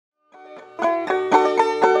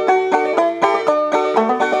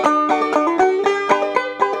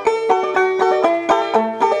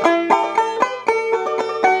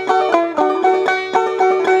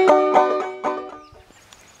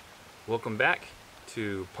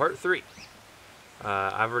to part 3.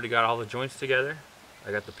 I've already got all the joints together.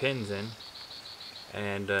 I got the pins in,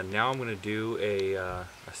 and now I'm going to do a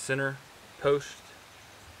center post,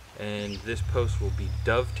 and this post will be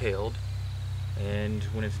dovetailed, and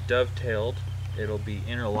when it's dovetailed it'll be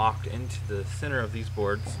interlocked into the center of these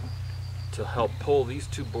boards to help pull these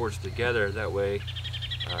two boards together. That way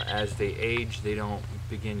as they age they don't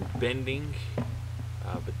begin bending,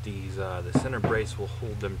 but the center brace will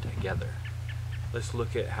hold them together. Let's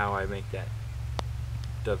look at how I make that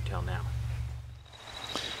dovetail now.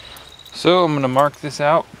 So I'm going to mark this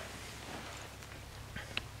out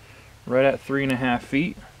right at 3.5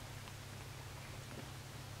 feet.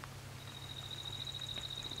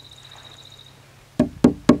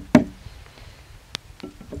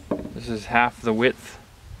 This is half the width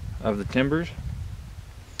of the timbers,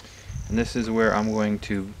 and this is where I'm going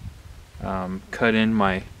to cut in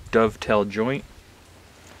my dovetail joint.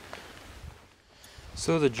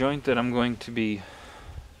 So the joint that I'm going to be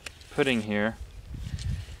putting here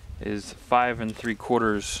is 5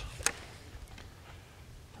 3/4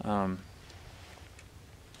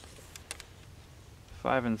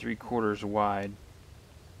 5 3/4 wide.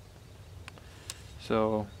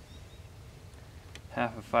 So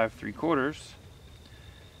half of 5 3/4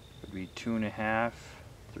 would be 2.5.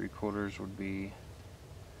 3/4 would be,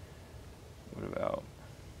 what about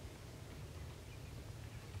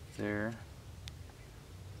there?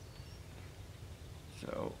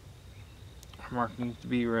 So I'm marking it to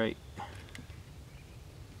be right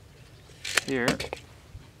here.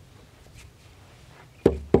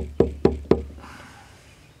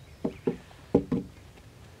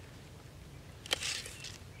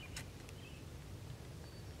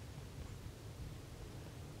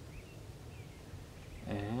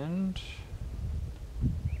 And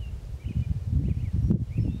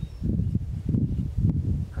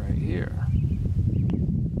right here.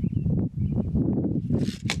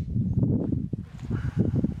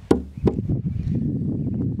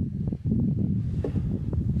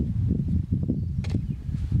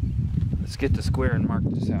 Let's get the square and mark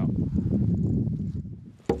this out.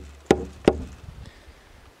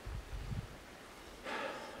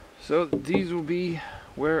 So these will be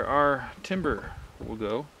where our timber will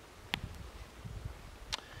go.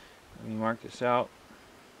 Let me mark this out.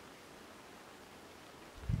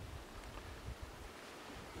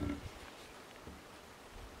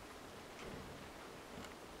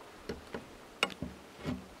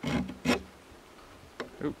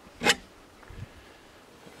 Oop. There's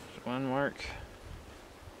one mark.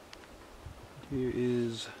 Here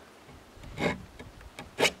is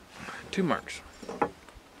 2 marks.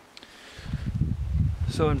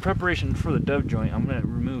 So in preparation for the dove joint, I'm going to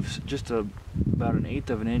remove just about 1/8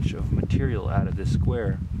 of an inch of material out of this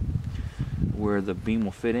square where the beam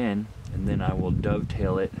will fit in, and then I will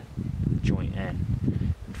dovetail it to the joint end.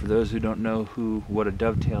 And for those who don't know what a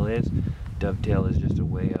dovetail is just a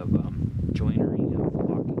way of joinery, of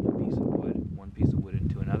locking one piece of wood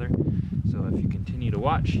into another. So if you continue to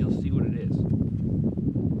watch, you'll see what it is.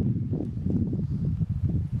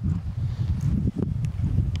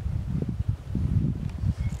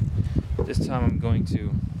 This time I'm going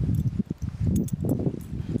to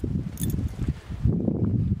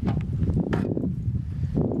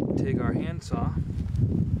take our handsaw,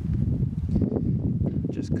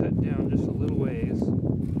 just cut down just a little ways.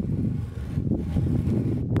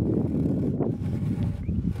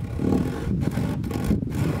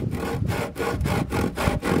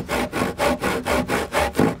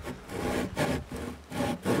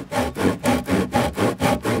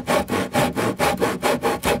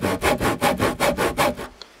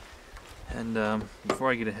 And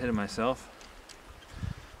before I get ahead of myself,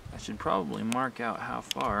 I should probably mark out how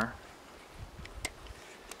far.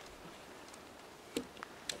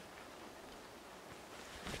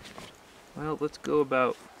 Well, let's go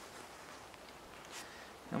about,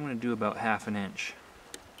 I'm going to do about 1/2 inch.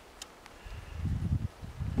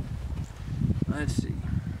 Let's see.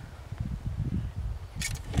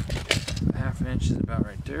 1/2 inch is about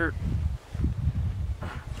right there.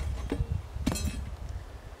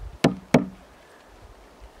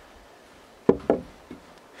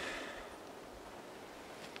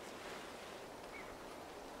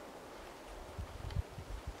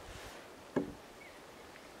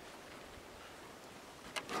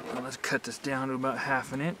 Let's cut this down to about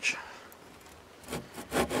 1/2 inch.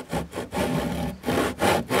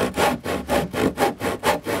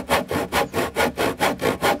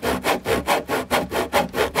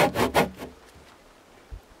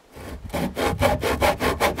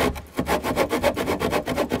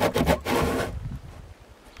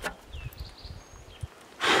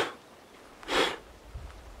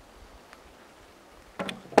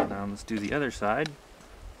 Let's do the other side.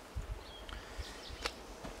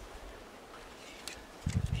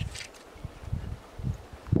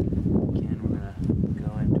 Again, we're going to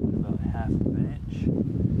go into it about 1/2 inch.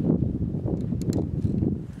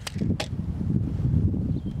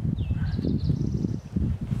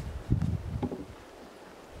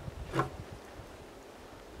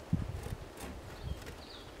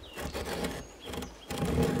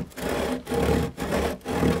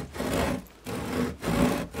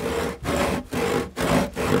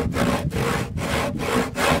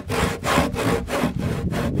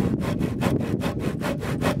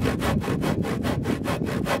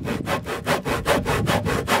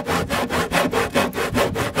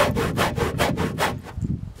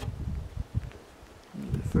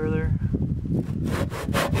 Further.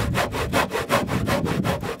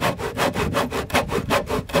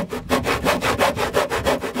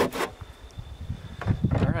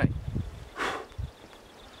 All right.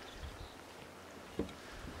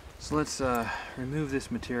 So let's remove this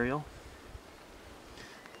material.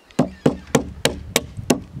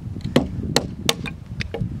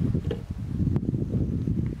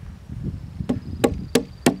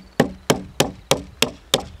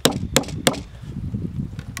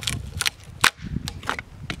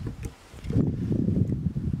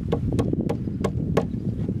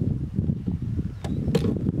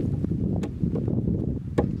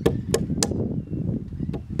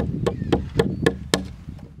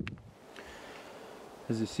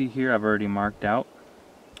 As you see here, I've already marked out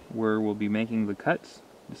where we'll be making the cuts.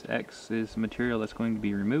 This X is material that's going to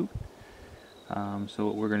be removed. So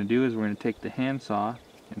what we're going to do is we're going to take the handsaw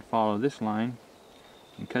and follow this line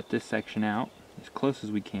and cut this section out as close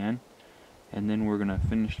as we can, and then we're going to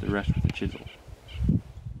finish the rest with the chisel.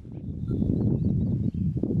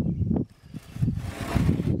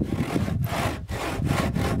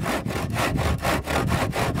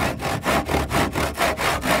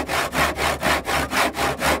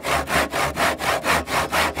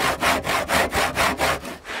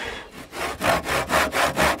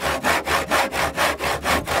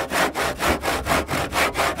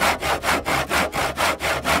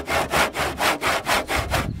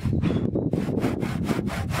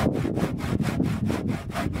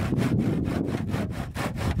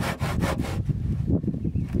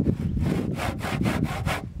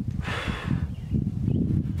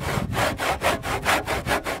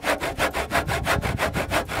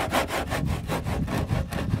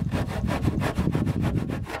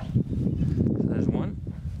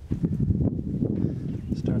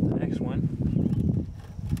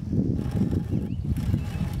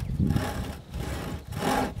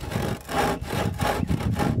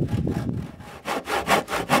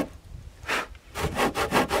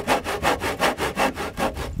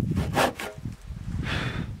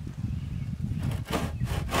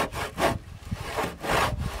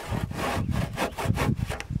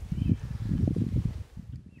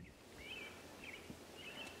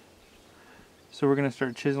 So we're going to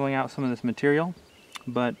start chiseling out some of this material,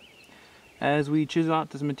 but as we chisel out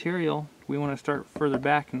this material, we want to start further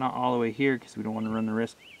back and not all the way here because we don't want to run the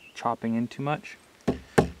risk of chopping in too much.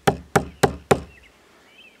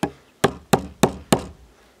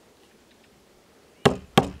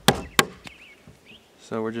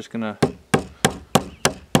 So we're just going to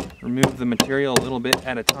remove the material a little bit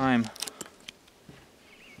at a time.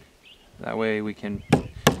 That way we can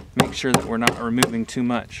make sure that we're not removing too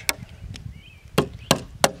much.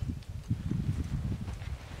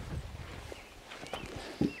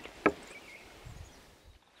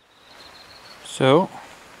 So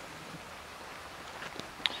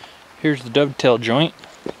here's the dovetail joint.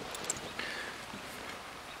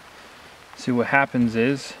 See, what happens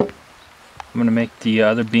is I'm going to make the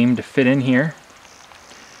other beam to fit in here,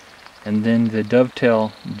 and then the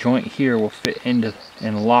dovetail joint here will fit into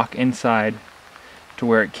and lock inside to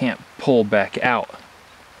where it can't pull back out.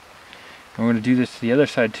 And we're going to do this to the other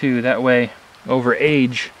side too. That way, over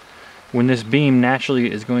age, when this beam naturally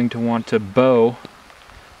is going to want to bow,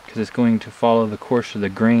 because it's going to follow the course of the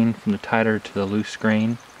grain from the tighter to the loose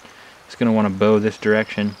grain, it's going to want to bow this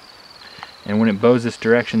direction. And when it bows this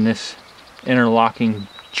direction, this interlocking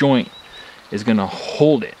joint is going to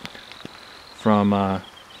hold it from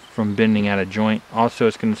bending out of joint. Also,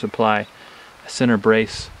 it's going to supply a center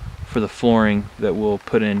brace for the flooring that we'll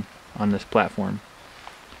put in on this platform.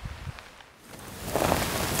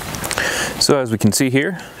 So as we can see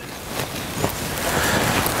here,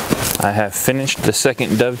 I have finished the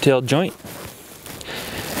second dovetail joint.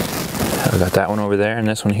 I've got that one over there and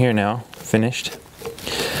this one here now finished.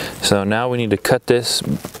 So now we need to cut this,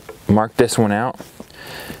 mark this one out,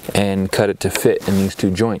 and cut it to fit in these two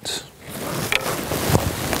joints.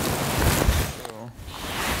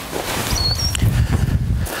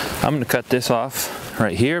 I'm going to cut this off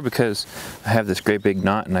right here because I have this great big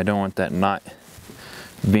knot and I don't want that knot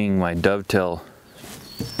being my dovetail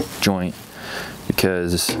joint,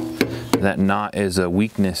 because that knot is a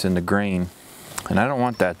weakness in the grain and I don't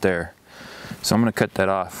want that there. So I'm going to cut that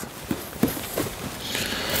off.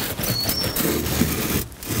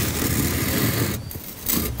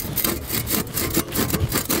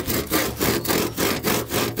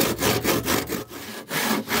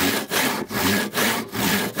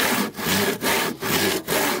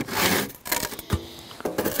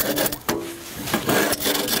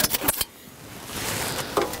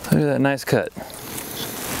 Look at that nice cut.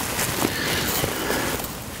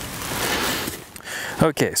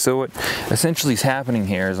 Okay, so what essentially is happening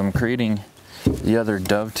here is I'm creating the other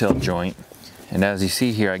dovetail joint, and as you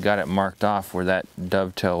see here, I got it marked off where that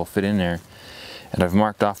dovetail will fit in there, and I've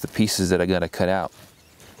marked off the pieces that I got to cut out.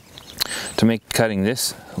 To make cutting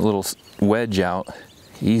this little wedge out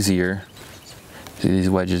easier, see these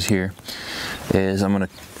wedges here, is I'm going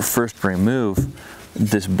to first remove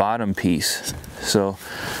this bottom piece. So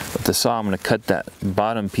with the saw, I'm going to cut that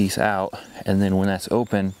bottom piece out, and then when that's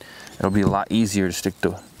open, it'll be a lot easier to stick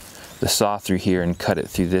the saw through here and cut it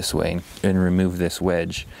through this way and remove this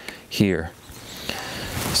wedge here.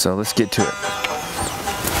 So let's get to it.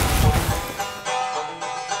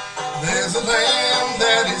 There's a land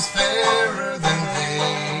that is fairer than they,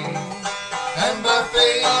 and by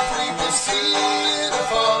faith we can see it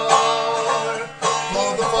afar,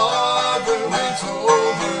 for the Father waits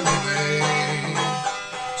over the way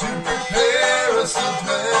to prepare us a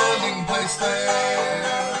dwelling place there.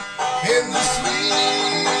 In the sweet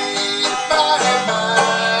by and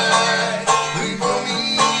by, we will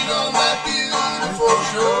meet on that beautiful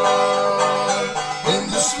shore. In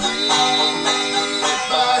the sweet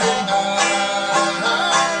by and by,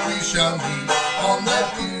 we shall meet on that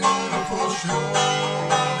beautiful shore.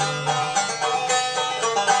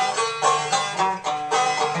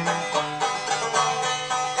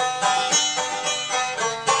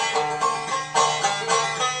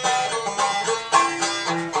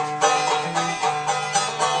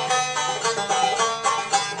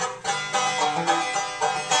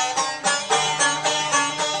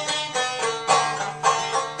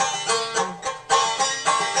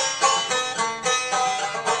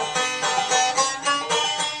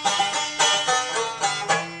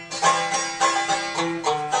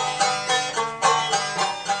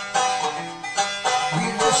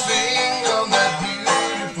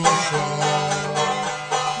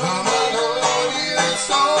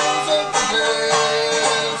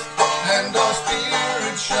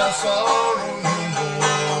 Sorrow no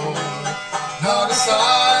more, not a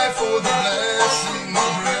sigh for the blessing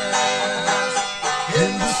of rest.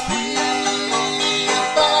 In the sweet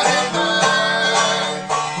by and by,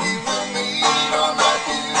 we will meet on that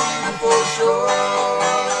beautiful shore.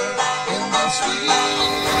 In the sweet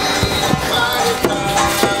by and by,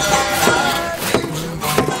 we will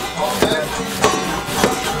meet on that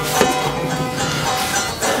beautiful shore.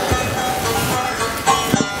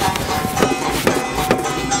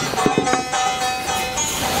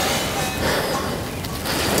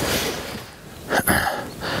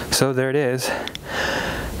 So there it is.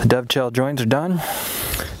 The dovetail joints are done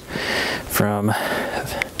from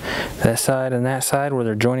that side and that side where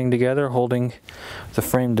they're joining together, holding the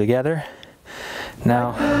frame together.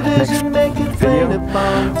 Now, next video,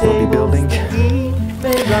 we'll be building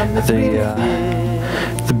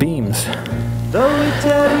the beams, or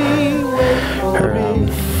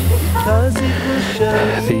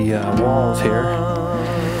the walls here.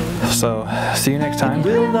 So, see you next time on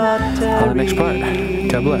the next part.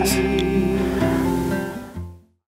 God bless.